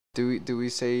Do we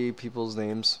say people's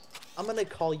names? I'm gonna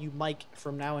call you Mike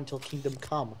from now until Kingdom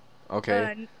Come.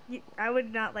 Okay. I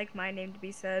would not like my name to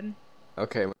be said.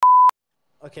 Okay.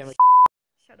 Okay,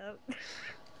 Shut up.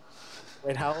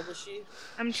 wait, how old is she?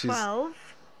 I'm 12.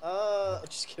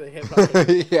 Just kidding.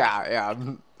 yeah.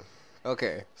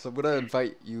 Okay, so I'm gonna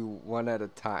invite you one at a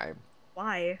time.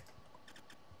 Why?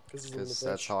 Because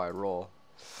that's how I roll.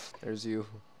 There's you.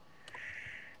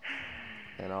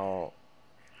 And I'll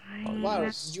wow,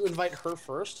 did you invite her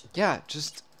first? yeah,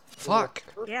 just fuck.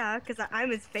 Yeah, because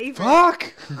I'm his favorite.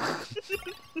 Fuck!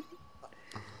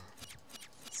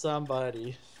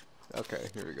 Somebody. Okay,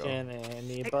 here we go. Can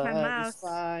anybody mouse.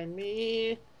 find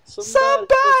me? Somebody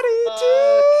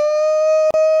to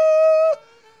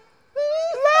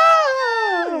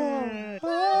love.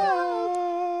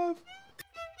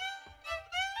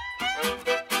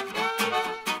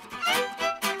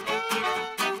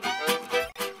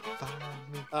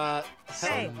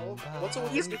 Hey. What's up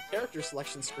with this new character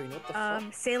selection screen? What the fuck?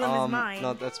 Salem is mine.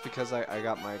 No, that's because I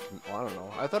got my. Well, I don't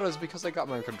know. I thought it was because I got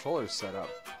my controller set up.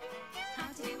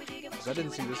 Because I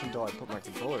didn't see this until I put my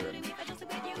controller in,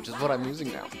 which is what I'm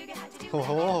using now.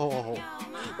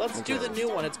 Let's do the new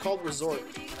one. It's called Resort.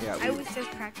 Yeah. I was just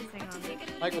practicing on it.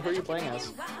 Michael, who are you playing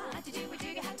as?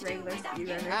 Regular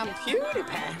SpeedRunners. I'm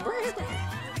PewDiePie.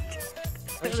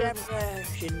 What's up,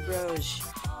 Russian bros?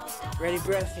 Ready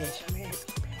breakfast?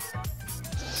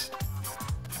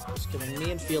 Just kidding.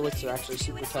 Me and Felix are actually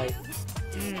super tight.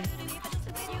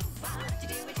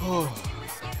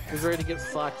 Who's ready to get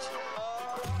fucked?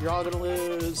 You're all gonna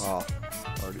lose. Oh,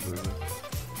 already losing.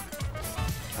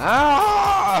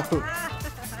 Ah!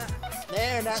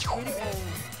 There, not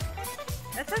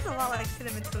PewDiePie. That sounds a lot like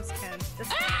Cinnamon Toast Ken.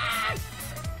 Just...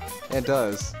 It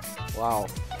does. Wow.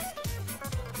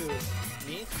 Who?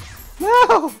 Me?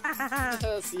 No!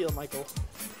 See you, Michael.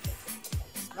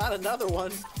 Not another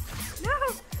one. No!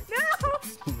 No!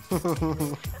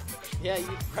 Yeah,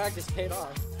 you practice paid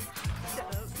off.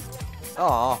 Shut up.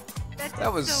 Aw.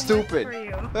 That was stupid.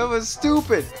 That was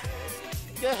stupid.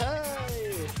 Yay!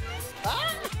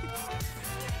 Ah!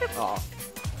 Aw.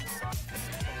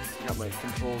 Got my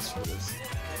controls for this.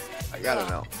 I got it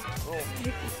now.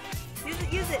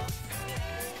 Use it.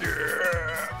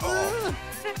 Yeah. Oh.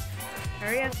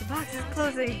 Hurry up, the box is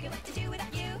closing.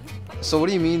 So what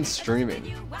do you mean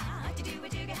streaming?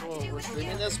 Oh, we're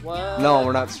streaming this? What? No,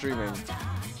 we're not streaming.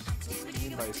 What do you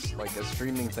mean by like a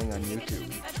streaming thing on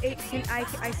YouTube?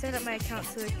 I set up my account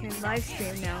so it can live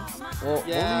stream now. Well,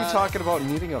 Yeah. what were you talking about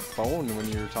needing a phone when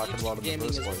you were talking about it in the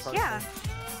first place? Yeah.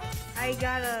 I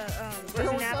got there's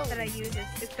an app that I use.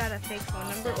 It's got a fake phone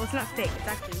number. Well, it's not fake. It's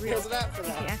actually real. There's an app for You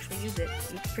that. can actually use it.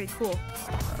 It's pretty cool.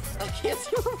 I can't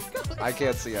see where we're going. I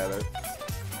can't see either. You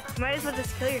might as well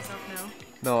just kill yourself now.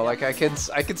 No, like I can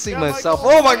see Yeah, myself.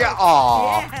 Michael. Oh my god!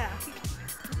 Aww. Yeah.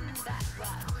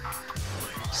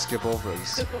 Skip over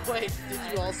this. Wait, did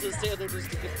you also stand there just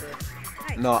to get the...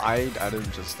 Nice. No, I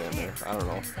didn't just stand there. I don't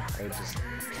know. I just.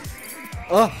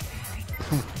 Oh.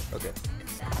 Okay.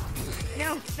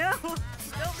 No, don't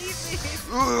leave me.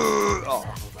 Oh.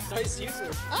 Nice user.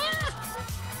 Ah!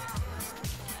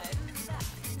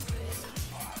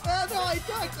 Oh no, I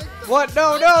ducked! What?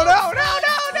 No! No,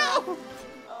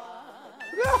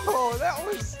 that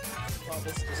was. Well,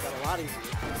 this just got a lot easier.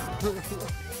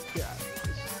 Yeah,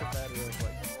 it's just a matter of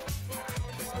like.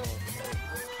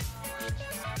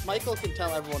 Michael can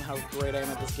tell everyone how great I am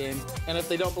at this game, and if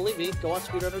they don't believe me, go watch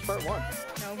SpeedRunners Part 1.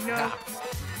 No.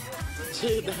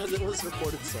 Dude, it was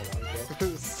recorded so long ago.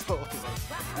 It was so.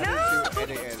 I No! didn't do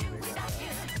any editing on that.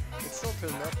 It's still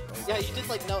turned up though. Yeah, you did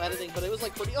like no editing, but it was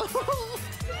like pretty. We're so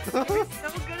good at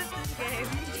this game.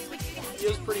 It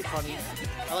was pretty funny.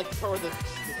 I like the part where the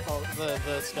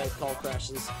Skype call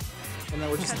crashes, and then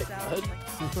we're just like, Cuts out. what?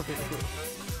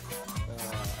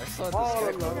 I saw this guy All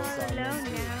alone now.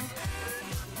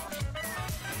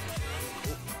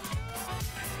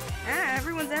 Ah,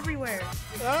 everyone's everywhere.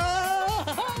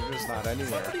 Ah! You're just not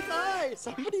anywhere. Somebody die!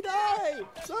 Somebody die!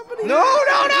 Somebody No!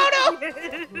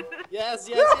 Yes!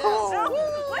 No,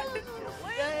 what?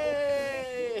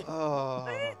 Yay! Oh.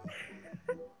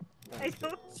 I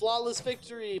don't... Flawless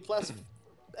victory plus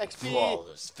XP.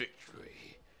 Flawless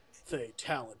victory.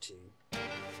 Fatality.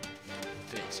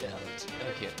 Fatality. I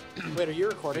can't. Wait, are you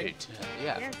recording?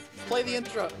 Yeah. Yes. Play the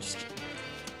intro. Just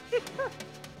kidding.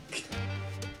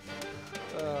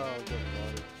 Oh, good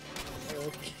lord.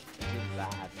 Okay.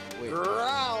 That. Wait.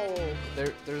 Growl!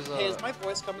 There's a. Hey, is my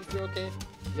voice coming through okay?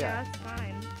 Yeah, that's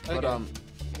fine. But Okay.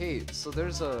 hey, so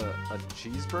there's a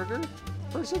cheeseburger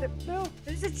person now?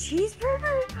 There's a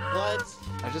cheeseburger? What?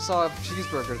 I just saw a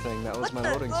cheeseburger thing. That was What my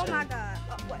the? loading Oh screen. my god.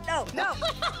 What? No. No!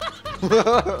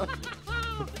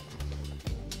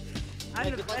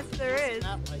 I'm the best there is.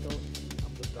 I'm the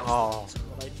best. Oh.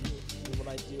 What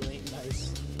I do ain't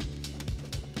nice.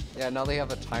 Yeah, now they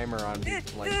have a timer on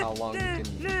like how long you can it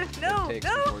takes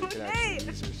before you can actually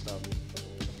use your stuff.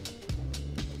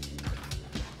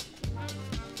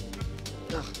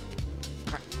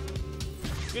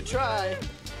 Good try.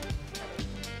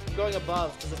 I'm going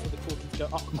above because that's where the cool kids go.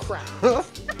 Oh crap!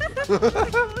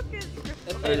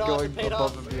 It Are paid you off. going It paid above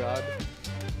off. and beyond?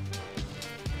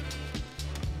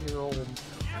 You're old.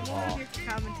 I'm over here for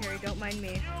commentary, don't mind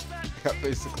me. Yeah,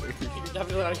 basically. You're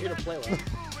definitely not here to play with.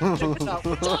 Check this out.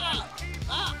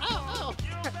 Ow!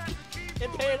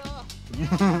 It paid off.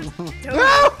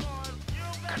 No!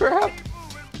 Crap!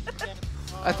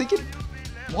 I think it.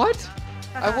 What?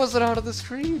 I wasn't out of the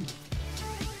screen.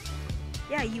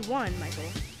 Yeah, you won, Michael.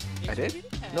 I did?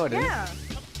 No, I didn't. Yeah.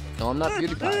 No, I'm not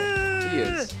PewDiePie. He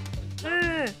is.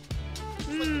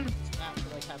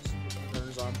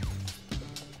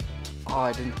 Oh,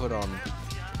 I didn't put on.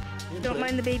 Don't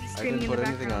mind the baby I screaming didn't in the put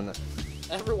anything on background.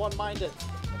 it. Everyone mind it.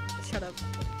 Shut up.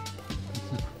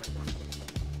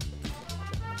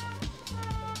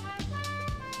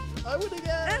 I win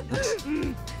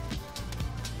again.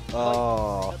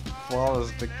 Oh,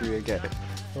 flawless victory again.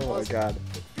 Oh my god.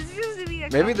 This used to be a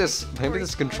Maybe this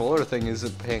controller thing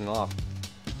isn't paying off.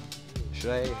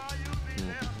 Should I?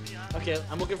 Okay,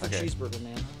 I'm looking for Okay. cheeseburger,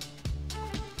 man.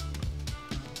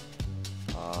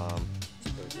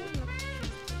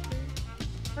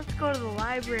 Let's go to the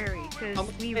library, I'm because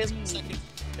gonna we play as read. my second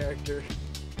character.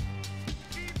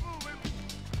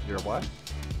 You're what?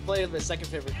 Play as my second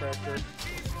favorite character.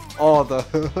 Oh, the.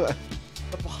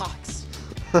 The box.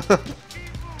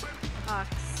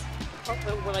 Ox. Oh,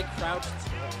 when I crouch,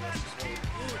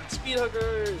 it's speed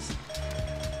hookers.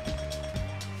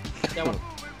 Yeah, when I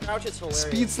crouch, it's hilarious.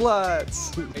 Speed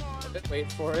slots. Wait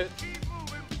for it.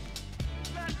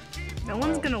 No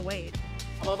one's gonna wait.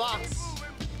 I'm a box.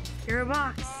 You're a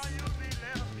box.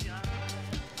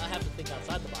 I have to think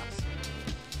outside the box.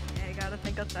 Yeah, you gotta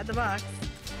think outside the box.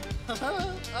 That's a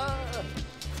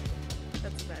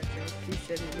bad joke. You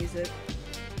shouldn't use it.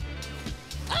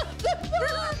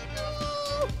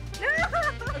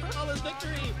 Oh, there's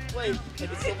victory! Wait, I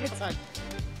can still attack.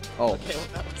 Oh. Okay, well,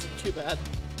 that wasn't too bad.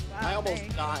 Wow, I almost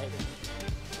thanks. died.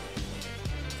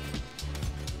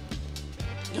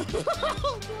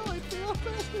 Oh no, I fell off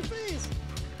past my face!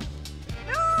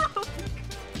 No!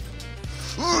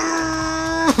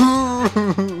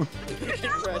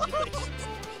 Congratulations.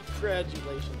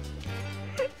 Congratulations.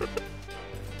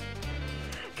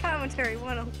 Commentary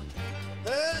 101.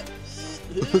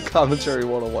 Commentary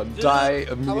 101. Die I'm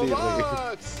a immediately.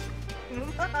 box!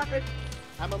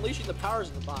 I'm unleashing the powers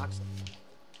of the box.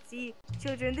 See,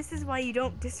 children, this is why you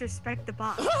don't disrespect the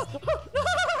box.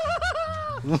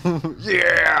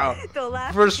 Yeah! The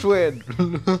last First win.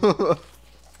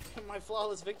 My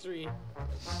flawless victory.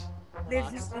 there's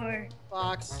Box. no more.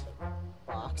 Box.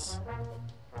 Box.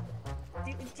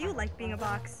 Do you like being a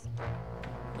box?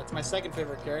 That's my second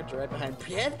favorite character, right behind.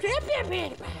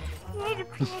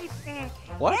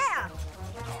 What? Yeah!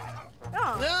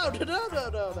 Oh,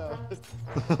 No.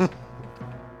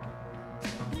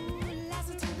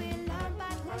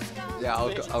 Yeah,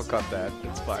 I'll cut that.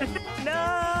 It's fine.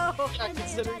 no! Yeah,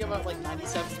 considering about like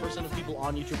 97% of people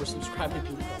on YouTube are subscribed to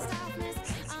PewDiePie.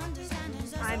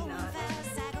 I'm not.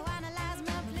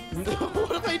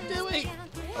 What am I doing?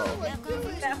 Oh. What am I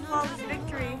doing? That flawless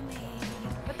victory.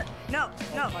 What the? No,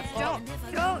 no, don't.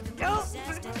 No!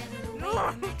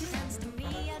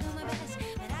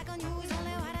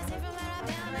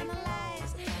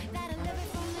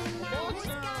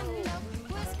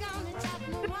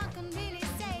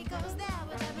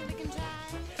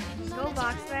 Go,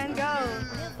 Boxman, go!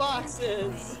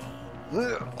 Boxes!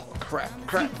 Crap.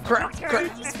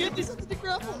 Just give me something to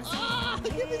grapple! Ah!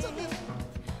 Give me something!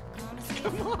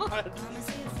 Come on!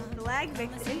 The lag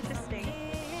makes it interesting.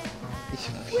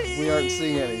 We aren't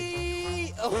seeing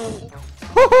any. Oh.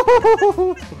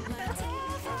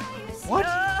 What?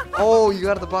 No! Oh, you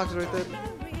got the box right there.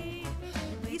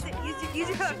 Use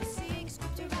your hooks.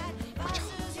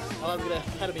 Well, I'm gonna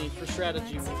Academy for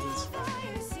strategy reasons.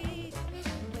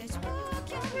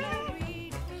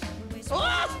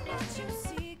 Ah!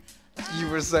 You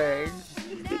were saying.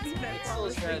 That's still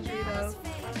a strategy. victory, though.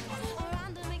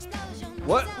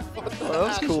 What? What the Oh, that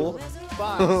was cool.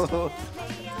 box?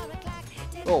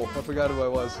 Oh, I forgot who I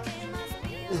was.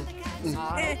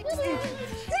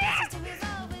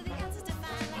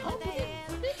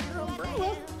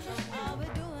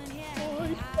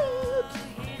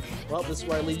 Well, this is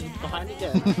where I leave you behind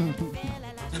again.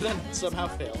 And then somehow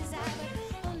fail.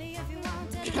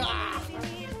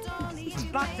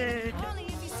 Boxes.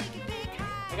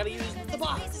 I gotta use the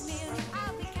box.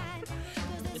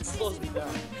 It slows me down.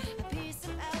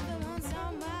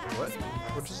 What?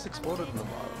 What just exploded in the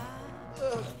bottom?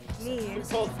 Me. We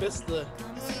both missed the.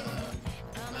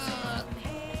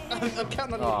 I'm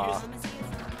counting on you to use it.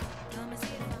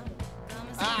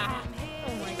 Ah!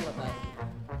 Oh my god.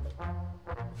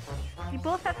 You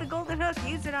both have the golden hook.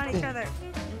 Use it on each other.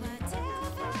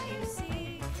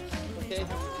 Okay.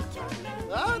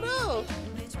 Oh no!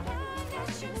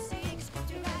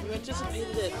 You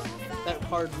anticipated it. That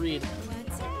hard read.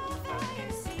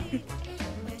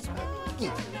 Oh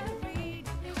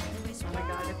my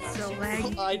god, it's so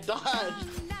laggy. I dodged.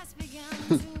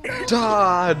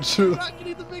 Dodge! You're not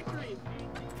getting the victory.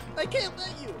 I can't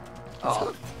let you.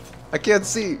 Oh, I can't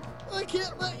see. I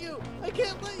can't let you. I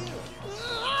can't let you.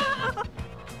 Ah!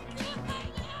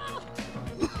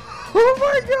 Oh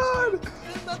my god!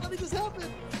 I'm not letting this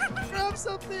happen. Grab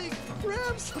something.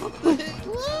 Grab something.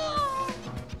 Ah!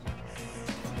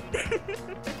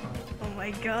 Oh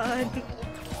my god.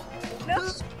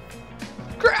 No.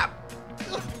 Crap!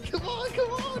 Come on,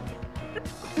 come on.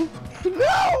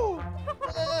 No!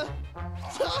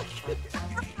 Talk.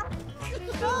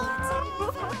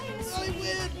 I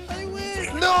win. I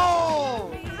win.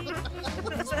 No!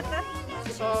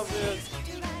 Oh man.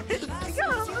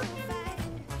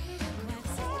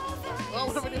 Oh,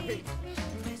 what am I doing?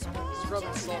 Scrub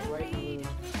and salt right in the wound.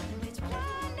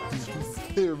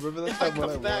 Hey, remember that If I time when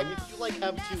I come back, won? if you like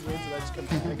have 2 wins and I just come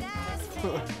back.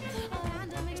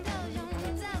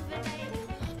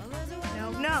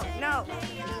 No.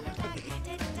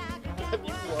 Have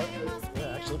you won?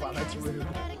 Yeah, actually, wow, that's rude.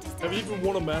 Have you even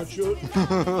won a match yet?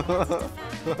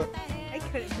 I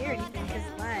couldn't hear anything because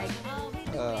lag.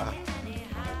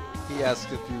 He asked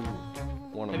if you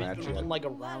won a Have match you yet. won like a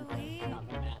round, not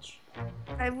a match?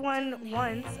 I've won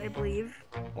once, I believe.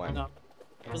 When? No.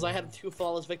 Because I had 2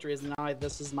 flawless victories, and now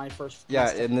this is my first.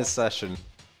 Yeah, in this session.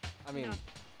 I mean,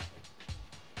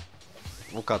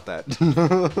 we'll cut that.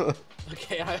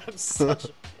 Okay, I am such a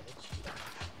bitch.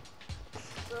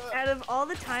 Out of all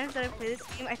the times that I've played this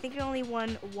game, I think I only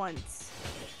won once.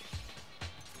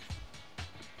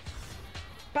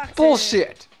 Boxer.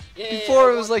 Bullshit! Yeah, Before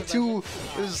I it was won like because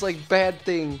it was like bad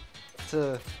thing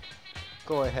to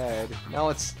go ahead. Now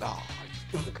it's, oh,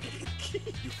 you fuck.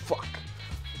 You fuck.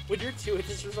 When you're 2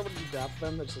 inches from someone, you drop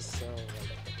them, it's just so like...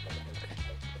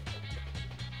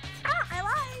 Ah, I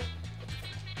lied!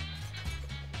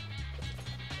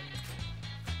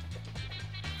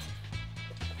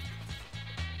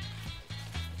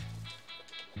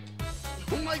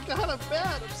 Oh my god, I'm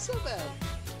bad! I'm so bad!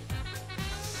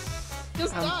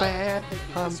 Just I'm die. bad,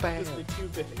 I'm This bad. is too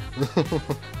big.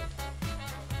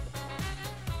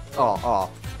 Oh.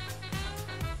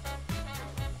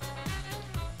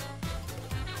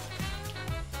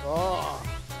 Oh,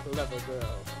 clever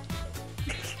girl.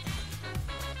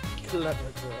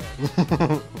 Clever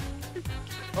girl.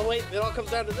 Oh wait, it all comes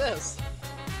down to this.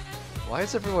 Why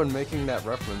is everyone making that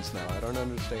reference now? I don't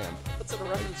understand. What's it a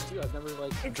reference to? I've never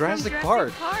like... It's Jurassic from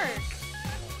Park.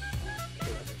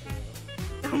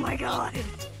 Oh my god.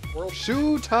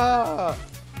 Shoot her!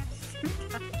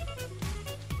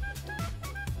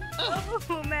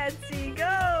 Oh, Mad C,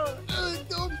 go!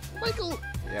 Go, Michael!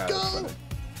 Yeah, Go! that's funny.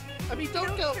 I mean,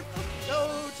 don't go!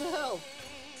 Go to hell!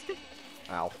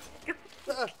 Ow.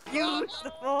 Use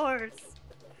the force.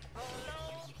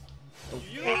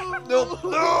 No!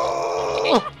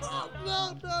 No!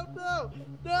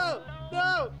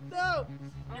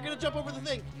 You're gonna jump over the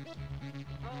thing!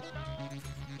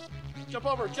 Jump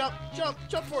over, jump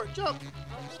for it, jump!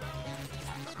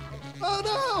 Oh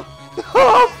no!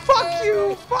 Oh,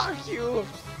 fuck you!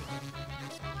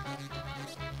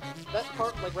 That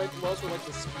part, like right below us where like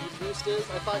the speed boost is,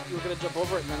 I thought you were gonna jump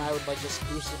over it and then I would like just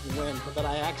boost it and win, but then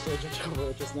I actually jumped over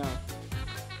it just now.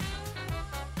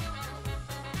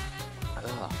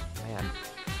 Oh, man.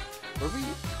 Were we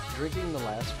drinking the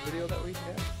last video that we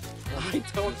had? I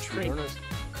don't drink. SpeedRunners?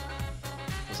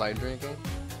 Was I drinking?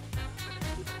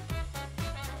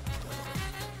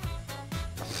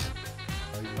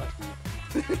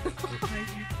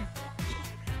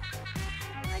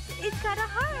 It's got a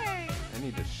heart. I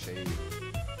need to shave.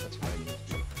 That's what I need to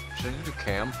do. Should I do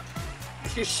cam?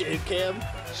 You shave cam?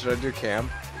 Should I do cam?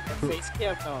 Face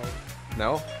cam? No.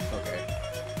 No? Okay.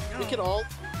 We could all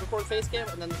record face cam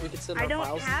and then we could send I our don't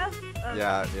files. have a...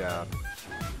 Yeah.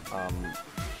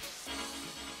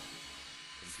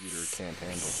 Computer can't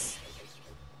handle.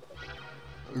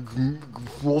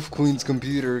 Wolf Queen's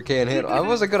computer can't handle. I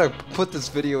wasn't gonna put this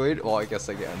video in. Well, I guess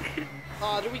I can.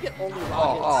 Aw, did we get only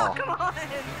rockets? Oh. Come on!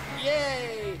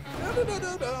 Yay! No!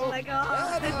 Oh my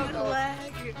god, No.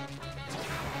 lag.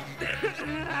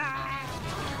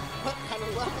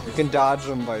 You can dodge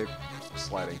them by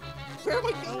sliding. Where am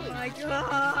I Oh going? my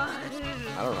god.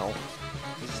 I don't know.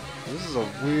 This is a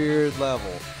weird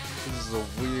level. This is a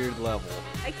weird level.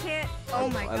 I can't. Oh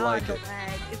my I god, like the it.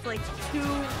 lag. It's like 2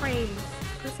 frames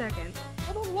per second.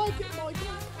 I don't like it, Michael.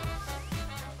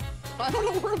 I don't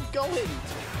know where I'm going.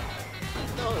 Who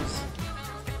knows?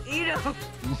 You know.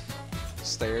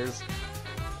 Stairs.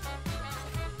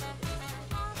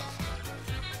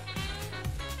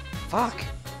 Fuck!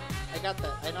 I got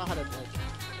that. I know how to edge.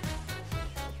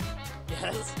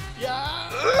 Yes. Yeah.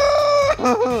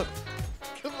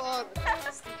 Come on.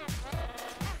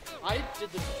 I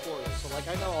did the tutorial, so like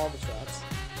I know all the shots.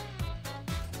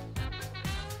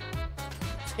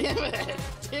 Damn it! Damn it!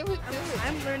 Damn it!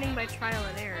 I'm learning by trial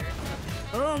and error.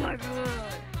 Oh my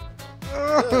god.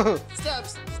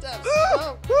 Steps! Steps!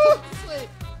 No! This way!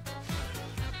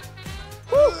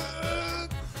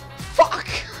 Fuck!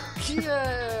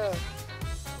 Yeah!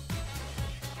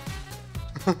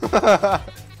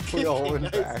 We all went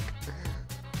Nice. back.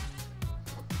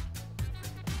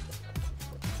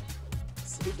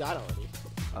 So who died already?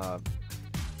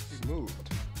 She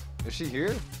moved. Is she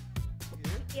here?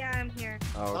 Yeah, I'm here.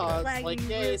 Oh, Oh, okay. it's Lagging like,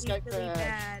 yay, really, Skype really crash.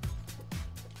 bad.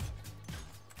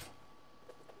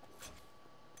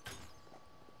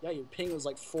 Yeah, your ping was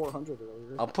like 400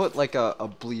 earlier. I'll put like a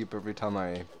bleep every time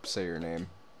I say your name.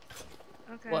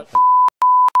 Okay. What?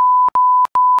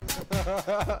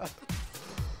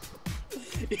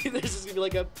 There's just gonna be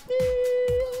like a.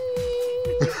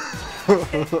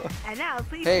 And now,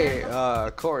 please. Hey,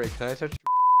 Corey, can I touch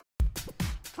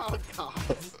Oh god.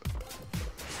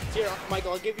 Here,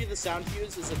 Michael, I'll give you the sound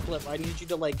cues as a clip. I need you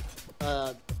to like,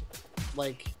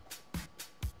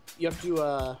 you have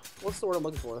to, what's the word I'm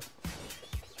looking for?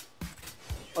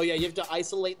 Oh yeah, you have to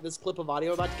isolate this clip of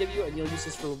audio I'm about to give you, and you'll use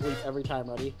this for a bleep every time.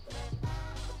 Ready?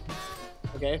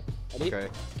 Okay? Ready? Okay.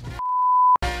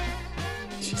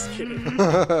 Just kidding.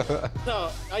 No,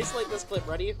 isolate this clip.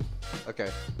 Ready? Okay.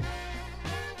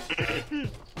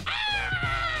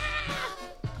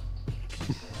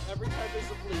 Every time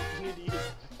there's a bleep, you need to use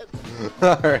that.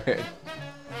 Alright.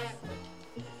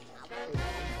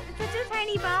 It's such a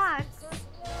tiny box.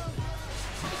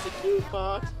 It's a cute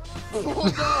box.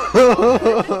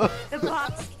 Oh The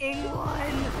box king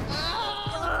won.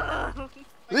 Oh.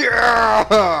 Yeah!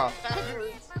 no! That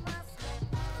hurts.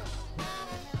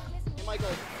 Hey, Michael.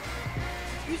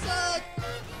 You suck!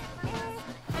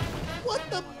 What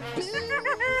the bill?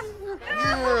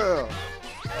 Yeah!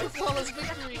 I promise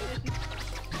victory!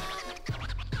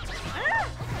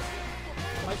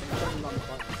 Michael jumping on the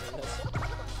button, so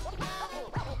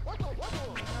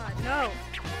God, no.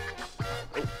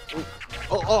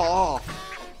 Oh!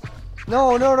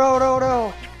 No, no, no, no,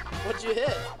 no! what'd you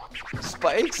hit?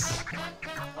 Spikes?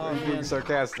 Oh, I'm being man.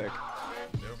 sarcastic.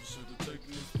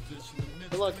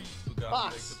 Hey, look.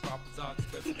 Box!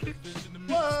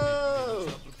 Whoa!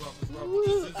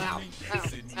 Woo. Ow, ow,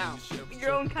 ow.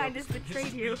 Your own kind has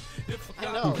betrayed you. I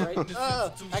know, right?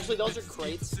 Actually, those are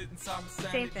crates.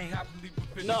 Same thing.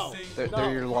 No, They're no.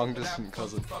 your long distance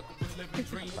cousin.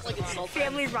 It's like insulting.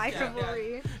 Family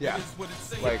rivalry. Yeah.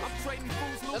 Like,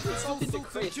 That's insulting to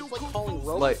crates. It's like calling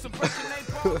robots. like,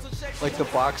 like the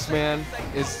box man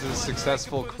is the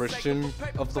successful Christian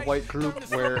of the white group,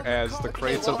 whereas the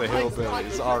crates are the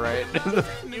hillbillies. Alright.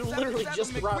 You literally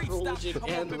just brought religion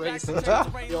and race into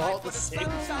you all at the same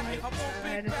time.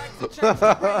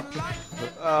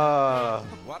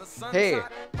 Hey,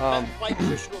 White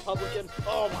Christian Republican.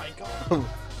 Oh my god.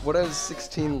 what has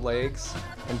 16 legs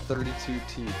and 32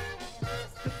 teeth?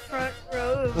 The front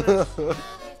row of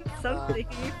something.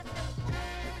 A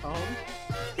comb?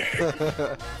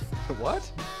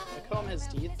 What? A comb has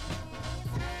teeth.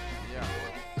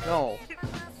 No.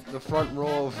 The front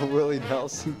row of a Willie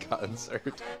Nelson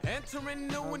concert.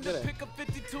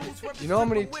 You know how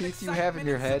many teeth you have in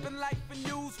your head?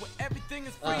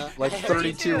 Like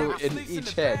 32 in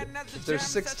each head. If there's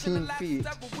 16 feet,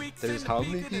 there's how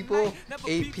many people?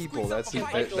 8 people. That's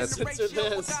Michael, that's. censor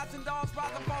this.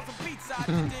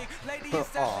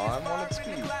 Aw, I wanted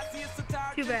speed.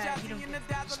 Too bad. You don't get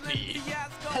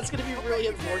That's gonna be really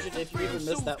unfortunate if you even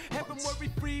miss that once.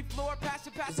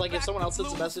 It's like if someone else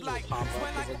sends a message, it'll pop up.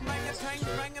 It's like my message.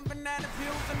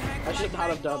 I should not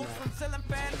have done that.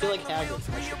 I feel like Hagrid.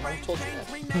 I should not have told you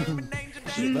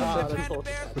that. Should not have told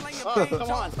you that. Oh,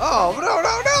 come on. Oh no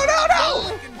no no no no!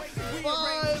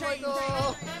 Bye,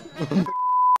 Michael.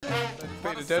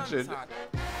 Paid attention.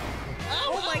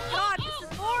 Oh my god, this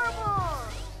is horrible!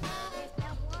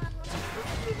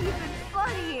 This isn't even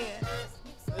funny!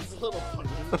 It's a little funny.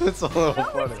 It's a little No,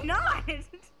 funny. it's not!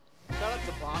 Shout out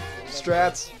to boxers.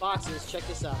 Strats. Boxers, check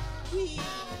this out. Whee!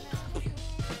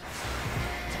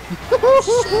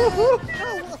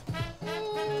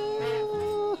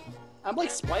 I'm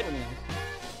like Spider-Man.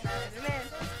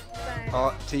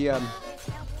 Oh, TM.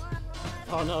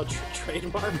 Oh no,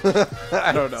 trademark.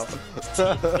 I don't know.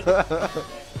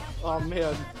 Oh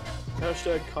man.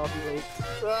 Hashtag copyright.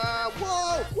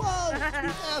 Whoa! Whoa! Too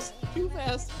fast! Too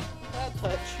fast! Bad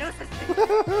touch.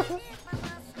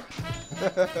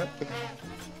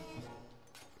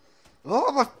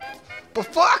 Oh my! But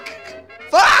fuck!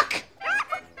 Fuck!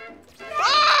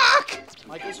 Fuck!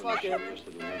 Michael's fucking.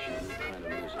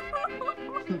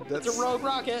 That's It's a rogue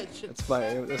rocket. That's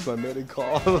my mating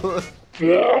call.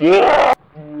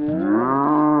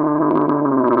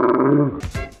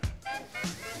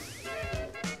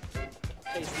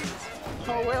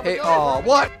 Hey, oh,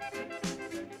 what?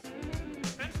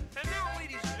 And now,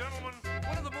 ladies and gentlemen,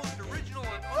 one of the most original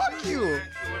and Fuck you!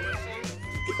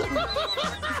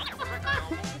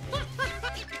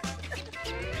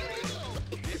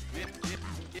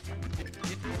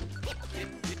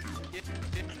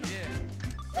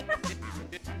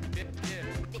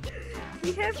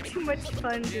 We have too much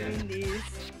fun doing these.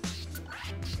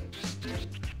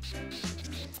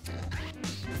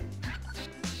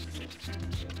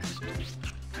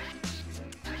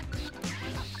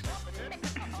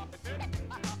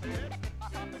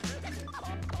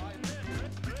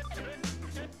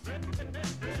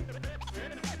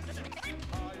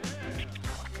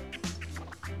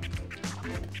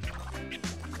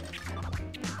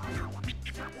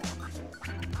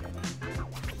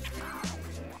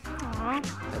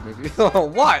 Maybe. Oh,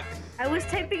 what? I was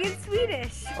typing in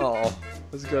Swedish. Oh, I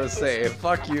was gonna say,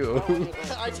 fuck you.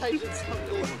 I typed in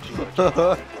something.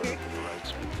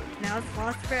 Now it's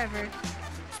lost forever.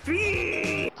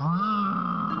 Speed!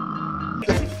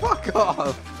 Fuck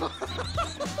off.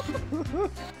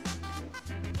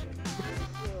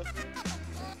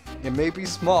 It may be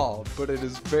small, but it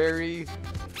is very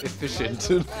efficient.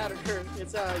 Doesn't matter.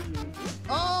 It's how you.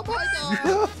 Oh my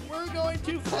god! We're going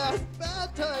too fast.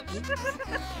 Bad touch.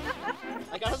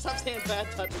 I gotta stop saying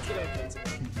bad touch. It's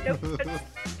Nope.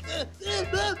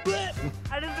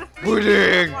 Out of the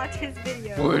Pudding! three, watch his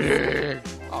video. Pudding!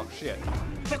 Oh shit.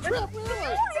 Crap, where am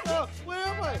I? Oh, where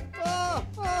am I? Oh,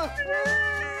 oh. I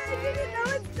didn't know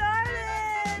it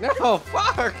started. No,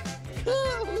 fuck!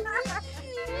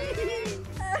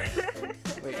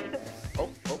 Wait. Oh.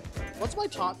 What's my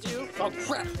taunt do? Oh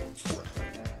crap!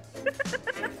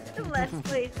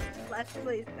 Last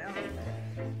place now.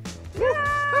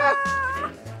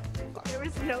 There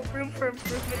was no room for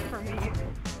improvement for me.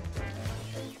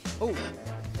 Oh.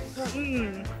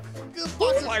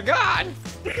 Oh my god!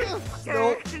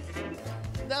 No.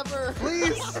 Never!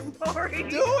 Please! Sorry.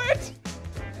 Do it!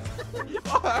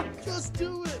 Fuck! Just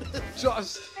do it!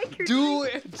 Just do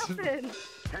it!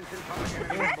 Attention public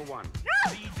number one.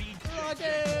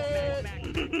 Rocket!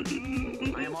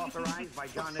 I am authorized by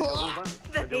John Hoover,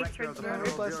 the director of the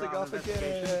Federal Bureau of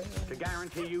Investigation, to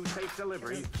guarantee you safe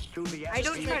delivery to the I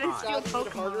don't try to steal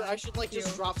Harder. I should like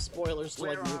just drop spoilers to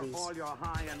like movies. all your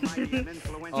high and mighty and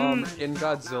influential In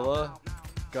Godzilla,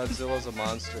 Godzilla's a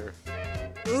monster.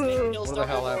 Ooh. Where the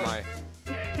hell am I?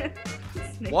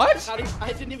 Snake. What?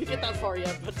 I didn't even get that far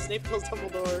yet, but Snape kills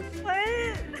Dumbledore.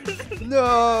 What?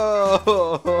 No!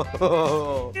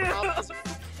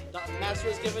 Master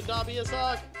has given Dobby a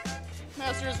sock.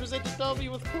 Master has presented Dobby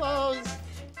with clothes.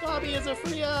 Dobby is a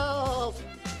free elf.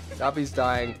 Dobby's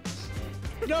dying.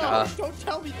 No, don't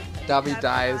tell me that. Dobby That's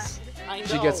dies. I know.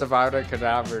 She gets Avada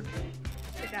cadavered,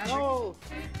 No.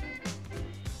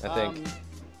 I think.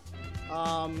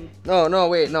 No,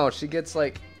 wait, no. She gets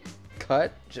like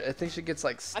cut. I think she gets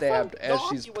like stabbed as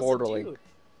she's portaling.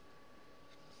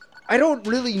 I don't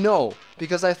really know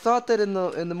because I thought that in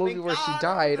the movie where she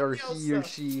died, or he or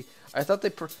she, I thought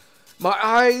they. My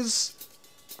eyes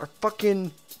are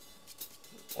fucking.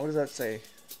 What does that say?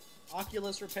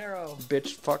 Oculus Reparo.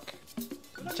 Bitch, fuck,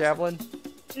 javelin.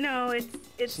 No,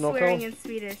 it's Snow swearing cone? in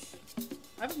Swedish.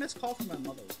 I have a missed call from my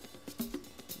mother.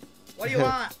 What do you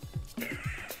want?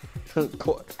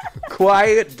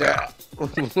 Quiet down.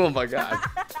 Oh my god.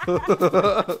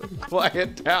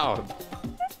 Quiet down.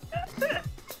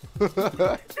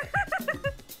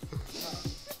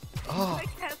 Oh. My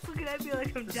cat's looking at me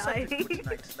like I'm dying.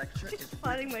 She's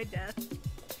plotting my death.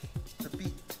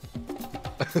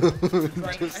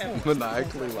 Just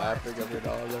maniacally laughing every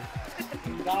now and then.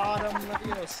 Wingardium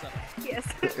Leviosa. Yes.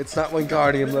 It's not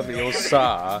Wingardium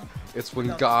Leviosa. It's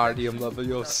Wingardium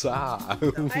Leviosa.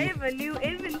 I have a new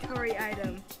inventory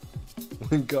item.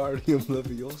 Wingardium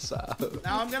Leviosa.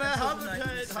 Now I'm gonna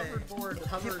hoverboard.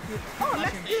 Oh,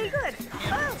 that's doing good.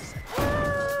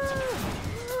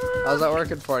 Oh. How's that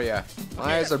working for you?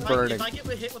 My eyes are burning. If I get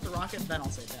hit with the rocket, then I'll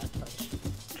say bad touch.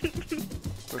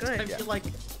 Good. I feel like,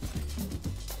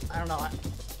 I don't know.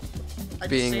 I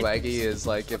Being leggy is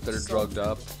like if they're drugged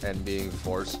up and being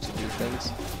forced to do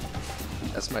things.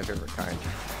 That's my favorite kind.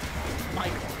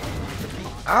 Michael.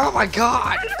 Oh my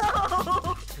god!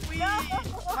 No!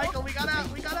 Michael, we got out.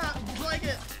 Like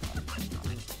it.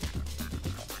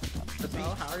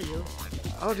 Oh, how are you?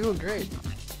 Oh, doing great.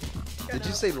 Did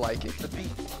you say like it?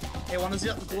 Hey, wanna see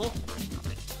the cool?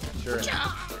 Sure.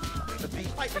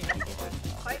 Fight me.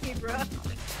 Fight me, bro.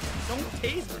 Don't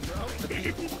tase me, bro.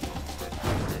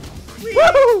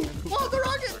 Woo! Whoa, the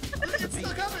rocket! It's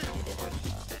still coming!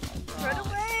 Run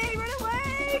away! Run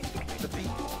away!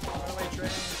 Run away,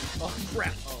 train. Oh,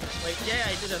 crap. Oh, wait, yeah,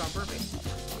 I did it on purpose.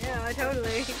 Yeah,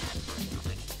 totally.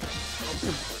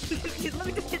 Let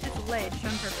me just hit this ledge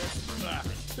on purpose.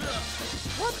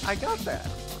 What? I got that.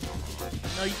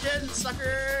 No, you didn't,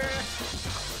 sucker!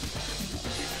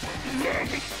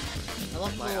 I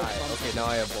love My eye. Okay, now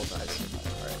I have both eyes.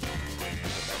 Alright.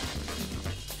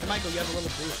 Hey, Michael, you have a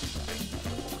little boost.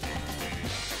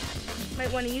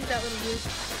 Might want to use that little boost.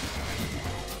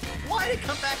 Why did it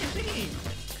come back at me?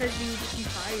 Because you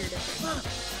fired it. What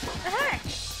the heck?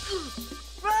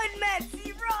 Run,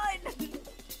 Messi, run!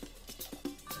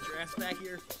 Get your ass back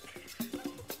here.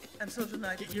 And so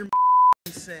tonight, Get your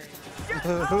say.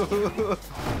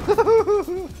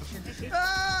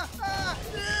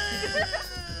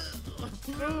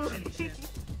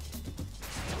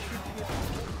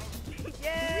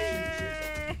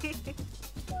 Yay!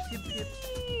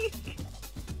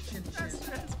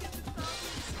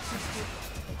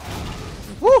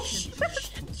 Woo!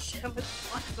 That was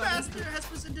awesome. Master has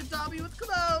presented Dobby with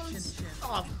clothes.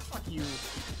 Oh, fuck you.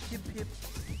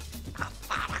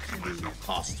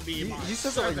 Cost to be He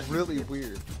says it like really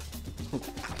weird.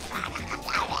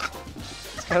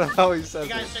 It's kind of how he says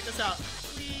Hey guys, it. check this out.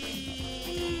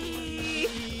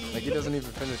 Like he doesn't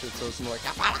even finish it, so it's more like.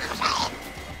 Oh,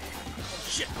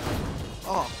 shit.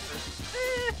 Oh.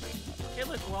 Hey,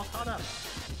 look, we're all caught up.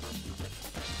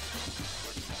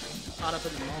 Caught up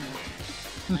in the moment.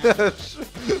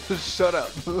 Shut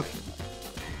up. The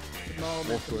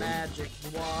moment, the magic, you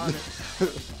want it.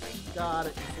 Got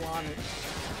it, you want it.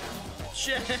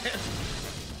 Shit!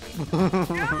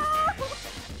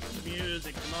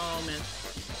 Music, the moment.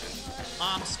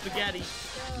 Mom spaghetti.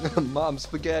 Mom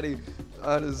spaghetti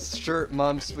on his shirt.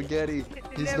 Mom spaghetti.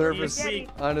 He's nervous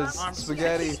on his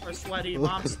spaghetti. Are sweaty.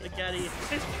 Mom spaghetti.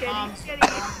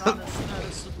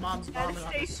 Mom's vomit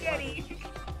on his sweater.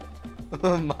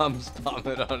 Mom's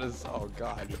vomit on his. Oh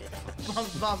god.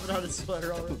 Mom's vomit on his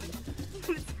sweater already.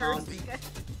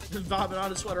 Vomit on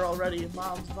his sweater already.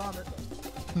 Mom's vomit.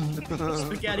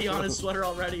 Spaghetti on his sweater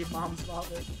already. Mom's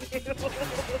vomit.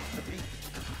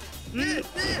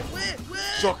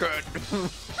 Suck it.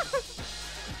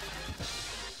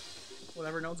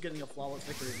 Whatever, no one's getting a flawless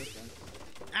victory this one.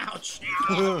 Ouch!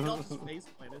 Face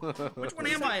planted. Which one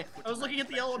am I? I was looking at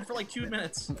the yellow one for like 2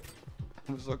 minutes.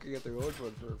 I was looking at the orange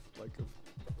one for like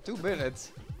 2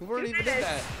 minutes. We weren't even in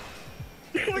that.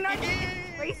 We're not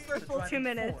in race for a full 2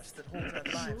 minutes.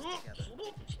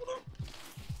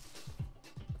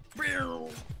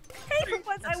 Hey, for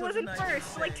once I wasn't first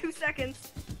for like 2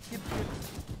 seconds.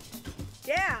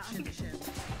 Yeah. 2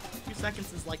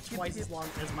 seconds is like twice as long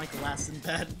as Michael lasts in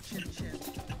bed.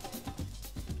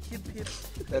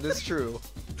 That is true.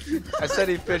 I said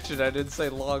efficient, I didn't say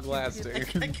long lasting. I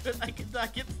could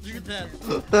not get through that.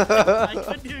 I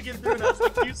couldn't even get through it. I was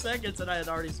like 2 seconds and I had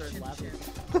already started laughing.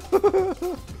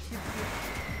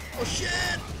 Oh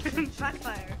shit!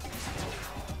 Backfire.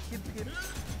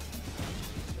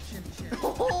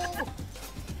 Oh.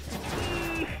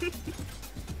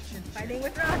 Fighting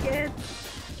with rockets.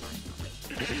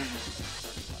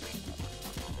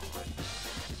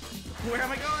 Where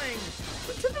am I going?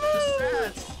 To the moon!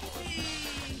 Strats.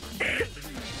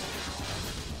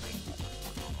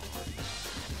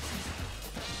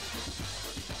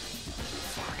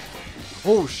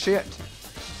 Oh shit!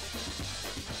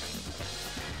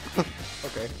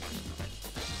 Okay.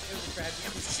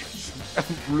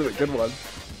 Really good one.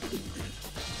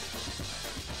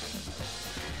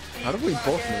 How did we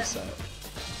both miss that?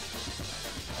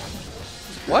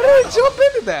 Why did I jump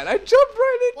into that? I jumped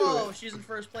right into Whoa, it. she's in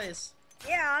first place.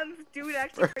 Yeah, I'm doing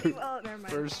actually pretty well. Never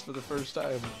mind. First for the first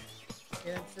time.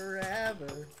 And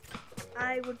forever.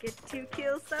 I will get to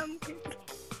kill some.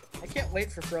 I can't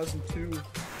wait for Frozen 2.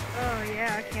 Oh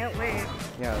yeah, I can't wait.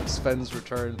 Yeah, Sven's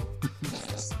return.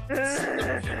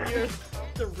 The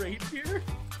rapier?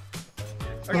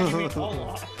 Or do you mean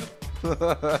Olaf?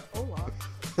 Olaf.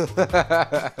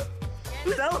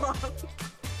 Who's Olaf?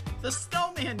 The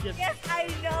snowman gets. Yes, I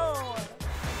know.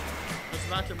 I was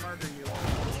about to murder you.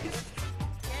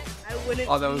 I wouldn't.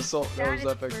 Oh, that was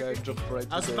epic. I jumped right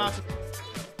to I was there. about to.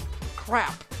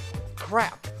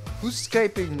 Crap. Who's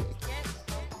Skyping?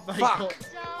 Michael, Fuck.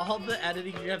 all the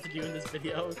editing you have to do in this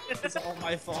video is all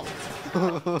my fault.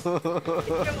 You're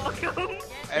welcome.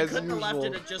 I As couldn't have left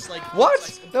usual. it at just like.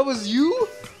 What? That was you?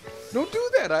 Don't do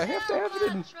that. I have to have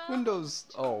it in Windows.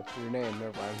 Oh, your name.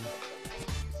 Never mind.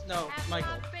 No,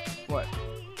 Michael. What?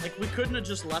 Like, we couldn't have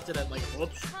just left it at, like,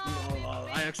 whoops, you know,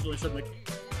 I actually said, like,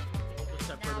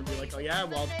 step further and be like, oh yeah,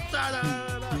 well,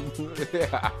 da-da-da-da.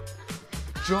 Yeah.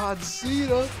 John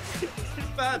Cena. You do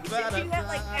that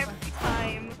like every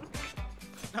time.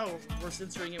 No, we're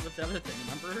censoring it with the other thing,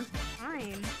 remember?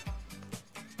 Fine.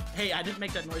 Hey, I didn't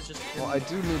make that noise just. Well, I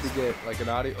do need to get like an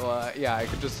audio. Yeah, I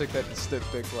could just take that to stick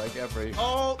pick like every.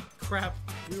 Oh crap!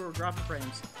 We were dropping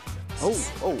frames. Oh.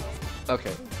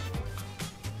 Okay.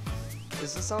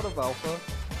 Is this out of alpha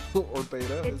or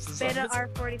beta? It's Is this beta out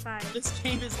R45. This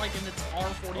game is like in its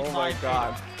R45. Oh my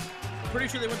god. I'm pretty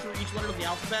sure they went through each letter of the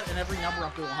alphabet and every number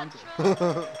up to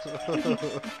 100.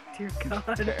 Dear God.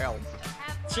 Damn.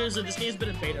 Seriously, this game's been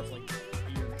in beta for like a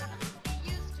year and a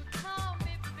half.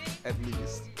 At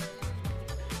least.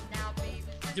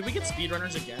 Did we get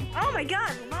speedrunners again? Oh my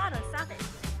God, Lada, stop it.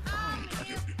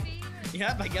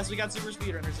 Yep, I guess we got super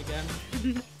speedrunners again.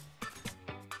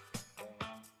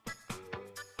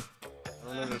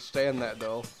 I don't understand that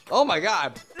though. Oh my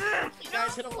god! You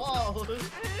guys hit a wall.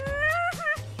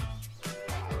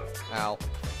 Ow.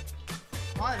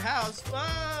 Haunted house.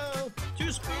 Whoa!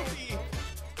 Too spooky.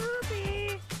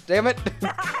 Spoopy. Damn it!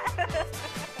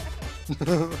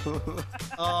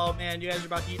 Oh man, you guys are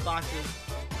about to eat boxes.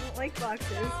 I don't like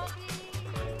boxes.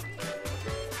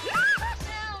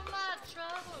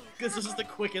 Because this is the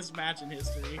quickest match in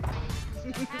history.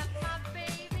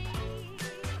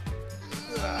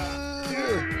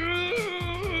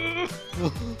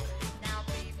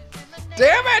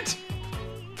 Damn it!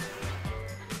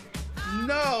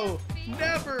 No!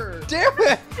 Never! Damn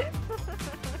it!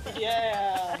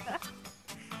 Yeah!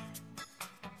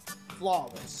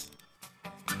 Flawless.